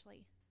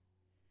spiritually.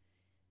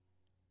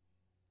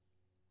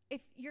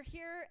 If you're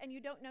here and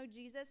you don't know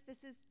Jesus,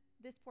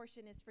 this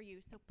portion is for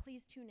you, so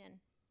please tune in.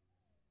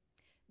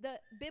 The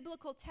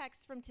biblical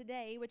text from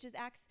today, which is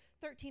Acts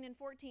 13 and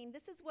 14,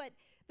 this is what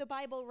the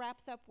Bible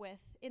wraps up with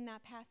in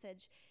that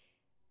passage.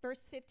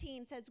 Verse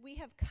 15 says, "We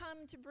have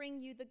come to bring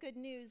you the good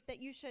news that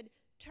you should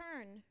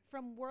turn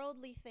from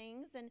worldly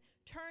things and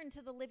turn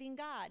to the living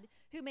God,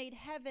 who made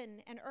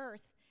heaven and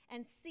earth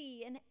and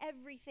sea and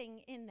everything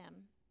in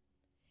them.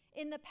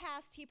 In the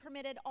past, he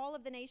permitted all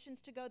of the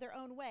nations to go their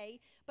own way,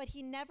 but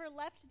he never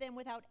left them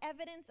without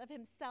evidence of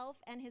himself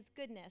and his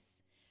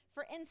goodness.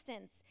 For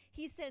instance,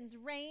 he sends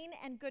rain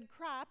and good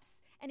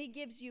crops, and he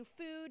gives you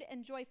food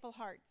and joyful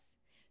hearts."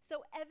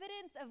 So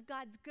evidence of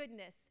God's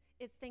goodness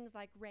is things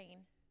like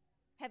rain.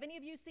 Have any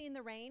of you seen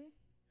the rain?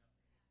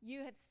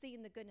 You have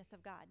seen the goodness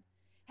of God.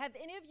 Have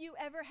any of you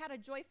ever had a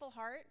joyful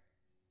heart?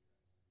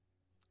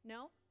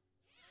 No?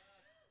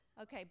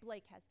 Okay,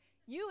 Blake has.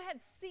 You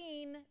have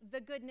seen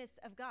the goodness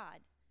of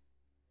God.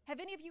 Have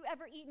any of you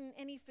ever eaten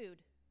any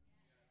food?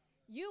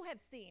 You have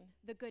seen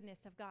the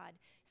goodness of God.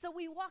 So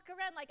we walk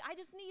around like, I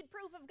just need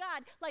proof of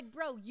God. Like,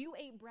 bro, you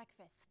ate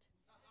breakfast.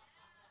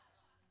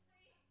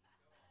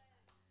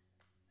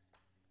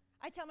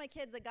 I tell my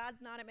kids that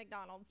God's not at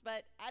McDonald's,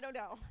 but I don't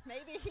know.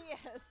 Maybe he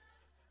is.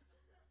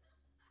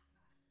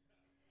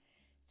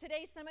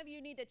 Today, some of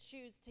you need to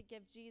choose to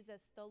give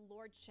Jesus the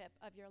lordship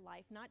of your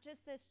life, not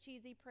just this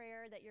cheesy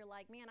prayer that you're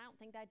like, man, I don't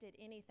think that did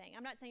anything.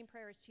 I'm not saying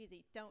prayer is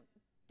cheesy. Don't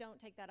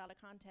take that out of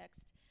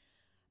context.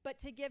 But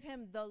to give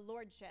him the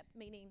lordship,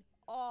 meaning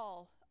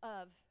all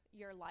of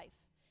your life.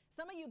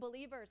 Some of you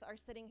believers are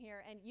sitting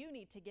here and you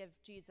need to give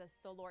Jesus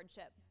the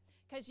lordship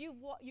because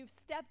you've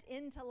stepped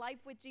into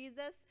life with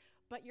Jesus,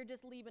 but you're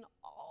just leaving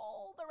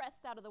all the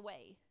rest out of the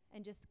way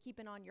and just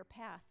keeping on your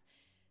path.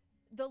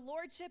 The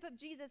lordship of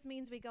Jesus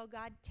means we go,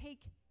 God,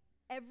 take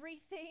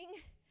everything,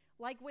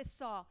 like with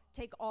Saul,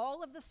 take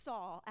all of the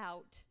Saul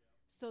out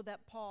so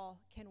that Paul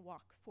can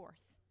walk forth.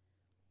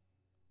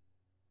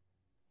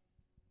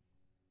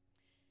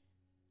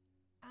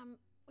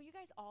 Will you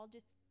guys all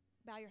just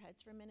bow your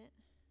heads for a minute?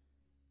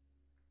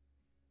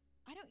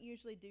 I don't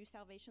usually do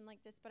salvation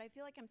like this, but I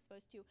feel like I'm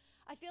supposed to.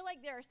 I feel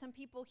like there are some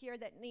people here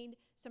that need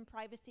some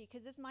privacy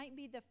because this might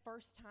be the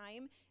first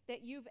time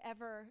that you've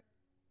ever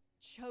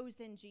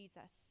chosen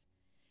Jesus.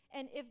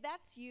 And if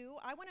that's you,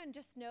 I want to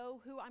just know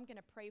who I'm going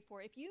to pray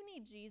for. If you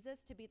need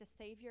Jesus to be the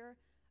Savior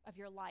of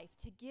your life,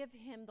 to give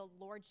him the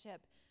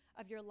lordship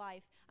of your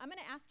life, I'm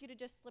going to ask you to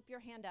just slip your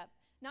hand up.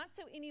 Not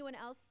so anyone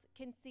else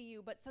can see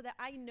you, but so that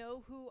I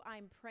know who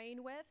I'm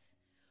praying with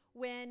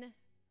when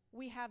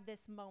we have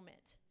this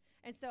moment.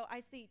 And so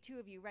I see two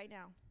of you right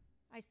now.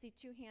 I see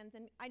two hands,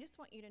 and I just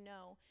want you to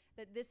know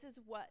that this is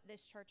what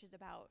this church is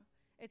about.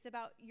 It's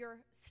about your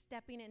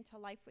stepping into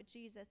life with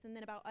Jesus, and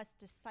then about us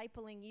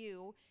discipling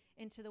you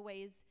into the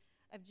ways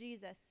of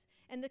Jesus.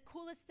 And the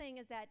coolest thing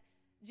is that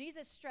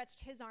Jesus stretched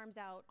his arms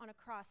out on a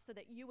cross so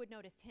that you would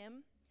notice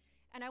him.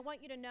 And I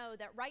want you to know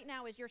that right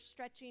now, as you're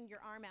stretching your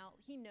arm out,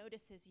 he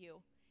notices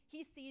you.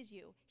 He sees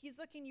you. He's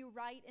looking you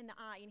right in the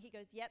eye, and he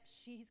goes, yep,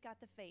 she's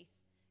got the faith.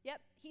 Yep,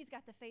 he's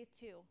got the faith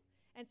too.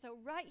 And so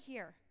right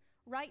here,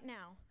 right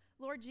now,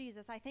 Lord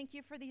Jesus, I thank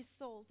you for these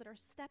souls that are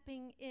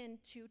stepping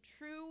into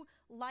true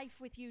life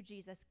with you,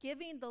 Jesus,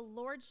 giving the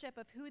lordship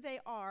of who they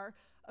are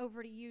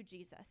over to you,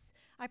 Jesus.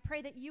 I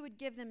pray that you would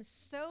give them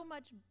so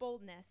much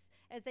boldness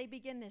as they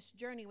begin this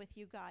journey with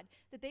you, God,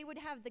 that they would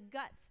have the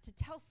guts to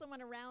tell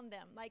someone around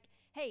them, like,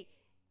 hey,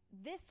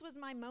 this was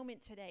my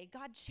moment today.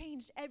 God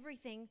changed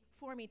everything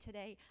for me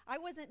today. I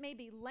wasn't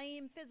maybe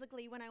lame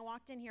physically when I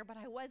walked in here, but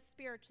I was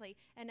spiritually,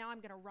 and now I'm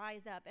going to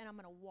rise up and I'm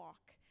going to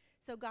walk.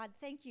 So God,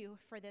 thank you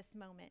for this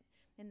moment.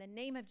 In the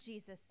name of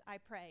Jesus, I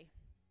pray.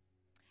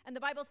 And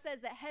the Bible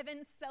says that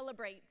heaven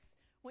celebrates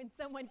when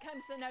someone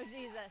comes to know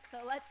Jesus. So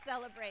let's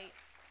celebrate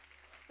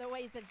the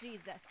ways of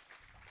Jesus.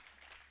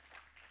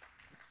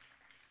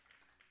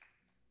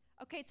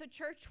 Okay, so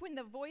church, when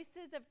the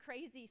voices of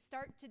crazy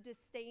start to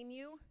disdain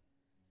you,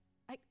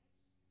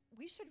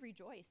 we should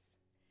rejoice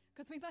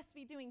because we must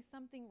be doing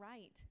something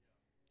right.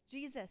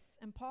 Jesus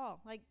and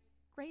Paul, like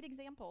great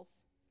examples.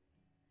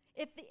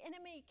 If the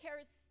enemy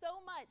cares so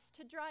much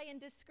to try and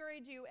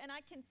discourage you, and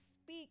I can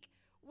speak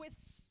with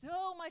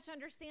so much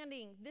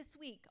understanding this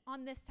week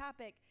on this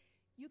topic,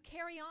 you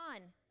carry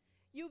on.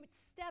 You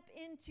step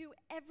into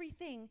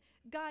everything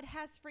God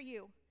has for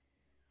you.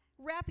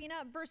 Wrapping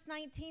up, verse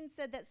 19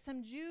 said that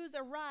some Jews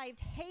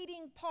arrived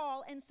hating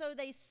Paul, and so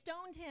they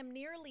stoned him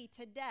nearly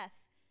to death.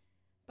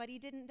 But he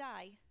didn't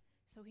die,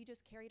 so he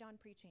just carried on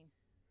preaching.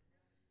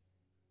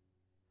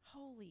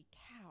 Holy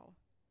cow.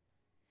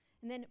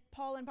 And then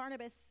Paul and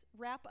Barnabas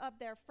wrap up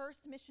their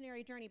first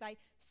missionary journey by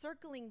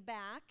circling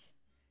back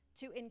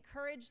to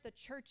encourage the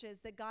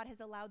churches that God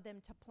has allowed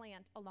them to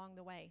plant along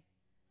the way,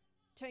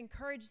 to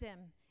encourage them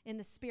in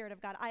the Spirit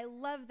of God. I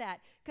love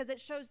that because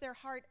it shows their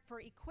heart for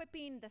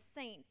equipping the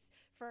saints,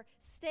 for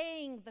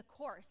staying the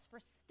course, for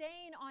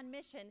staying on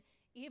mission,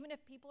 even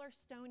if people are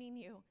stoning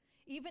you,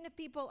 even if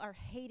people are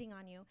hating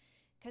on you.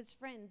 Because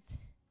friends,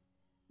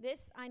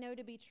 this I know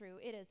to be true.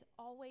 It is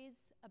always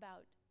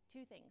about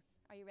two things.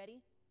 Are you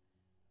ready?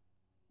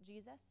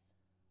 Jesus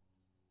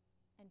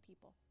and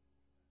people.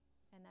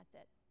 And that's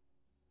it.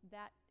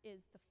 That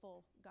is the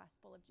full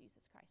gospel of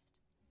Jesus Christ.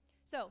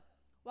 So,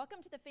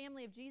 welcome to the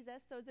family of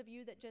Jesus, those of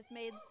you that just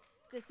made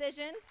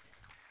decisions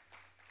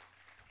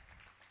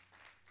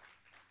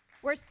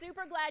We're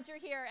super glad you're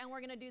here, and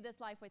we're going to do this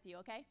life with you,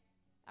 okay?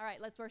 All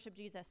right, let's worship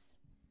Jesus.